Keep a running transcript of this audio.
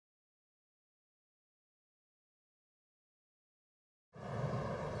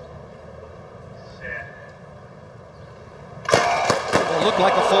looked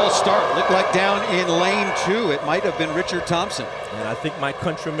like a false start. Looked like down in lane 2. It might have been Richard Thompson. And I think my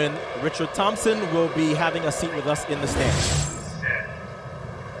countryman, Richard Thompson, will be having a seat with us in the stands.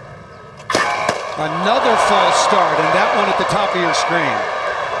 Another false start, and that one at the top of your screen.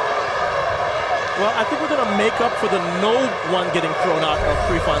 Well, I think we're going to make up for the no one getting thrown out of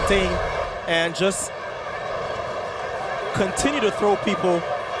Prefontaine and just continue to throw people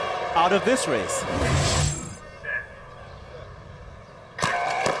out of this race.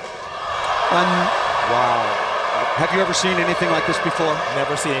 Wow. Have you ever seen anything like this before?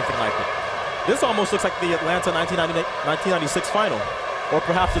 Never seen anything like it. This almost looks like the Atlanta 1996 final, or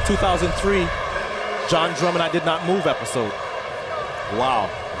perhaps the 2003 John Drummond I Did Not Move episode. Wow.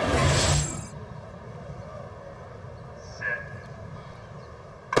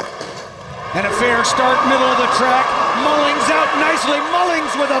 And a fair start, middle of the track. Mullings out nicely.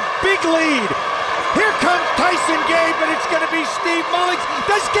 Mullings with a big lead. Here comes Tyson Gay, but it's going to be Steve Mullings.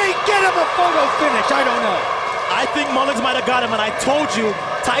 Does Gay get him a photo finish? I don't know. I think Mullings might have got him, and I told you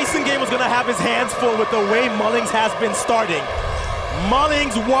Tyson Gay was going to have his hands full with the way Mullings has been starting.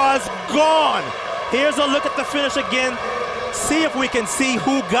 Mullings was gone. Here's a look at the finish again. See if we can see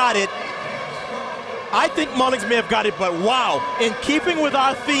who got it. I think Mullings may have got it, but wow, in keeping with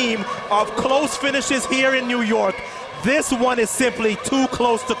our theme of close finishes here in New York, this one is simply too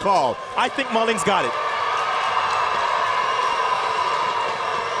close to call. I think Mullings got it.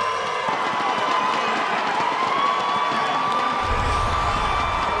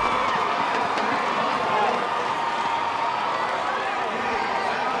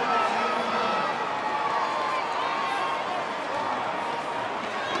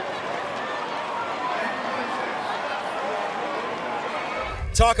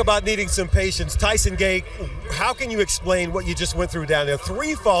 Talk about needing some patience. Tyson Gay, how can you explain what you just went through down there?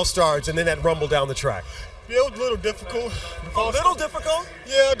 3 false starts and then that rumble down the track. Yeah, it was a little difficult. Difficult?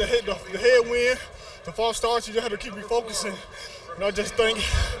 Yeah, the headwind, the false starts, you just have to keep refocusing. And I just think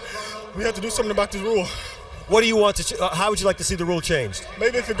we have to do something about this rule. What do you want to, how would you like to see the rule changed?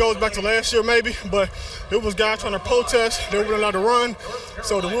 Maybe if it goes back to last year, maybe, but there was guys trying to protest, they weren't allowed to run,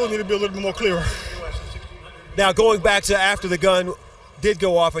 so the rules need to be a little bit more clearer. Now, going back to after the gun did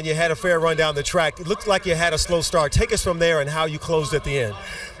go off and you had a fair run down the track, it looked like you had a slow start. Take us from there and how you closed at the end.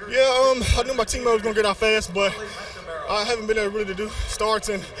 Yeah, I knew my teammate was going to get out fast, but I haven't been able really to do starts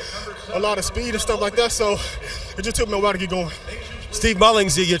and a lot of speed and stuff like that, so it just took me a while to get going. Steve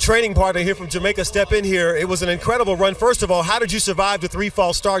Mullings, your training partner here from Jamaica, step in here. It was an incredible run. First of all, how did you survive the 3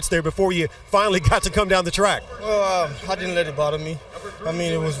 false starts there before you finally got to come down the track? Well, I didn't let it bother me. I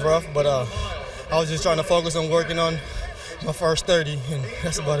mean, it was rough, but I was just trying to focus on working on my first 30, and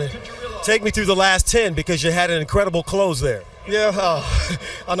that's about it. Take me through the last 10 because you had an incredible close there. Yeah,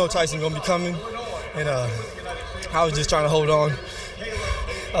 I know Tyson's going to be coming, and I was just trying to hold on.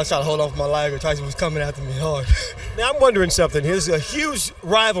 I was trying to hold on for my life, but Tyson was coming after me hard. Now, I'm wondering something. There's a huge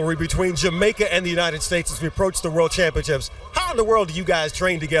rivalry between Jamaica and the United States as we approach the World Championships. How in the world do you guys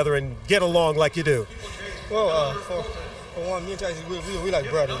train together and get along like you do? Well, for one, me and Tyson, we like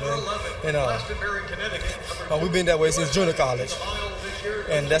brothers, man. And we've been that way since junior college.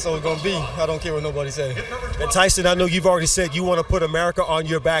 And that's what we're going to be. I don't care what nobody says. And Tyson, I know you've already said you want to put America on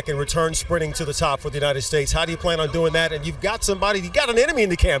your back and return sprinting to the top for the United States. How do you plan on doing that? And you've got an enemy in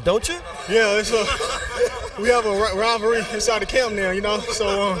the camp, don't you? Yeah, we have a rivalry inside the camp now, you know.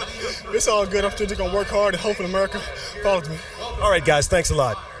 So it's all good. I'm still just going to work hard and hope America follows me. All right, guys, thanks a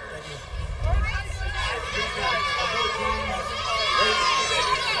lot.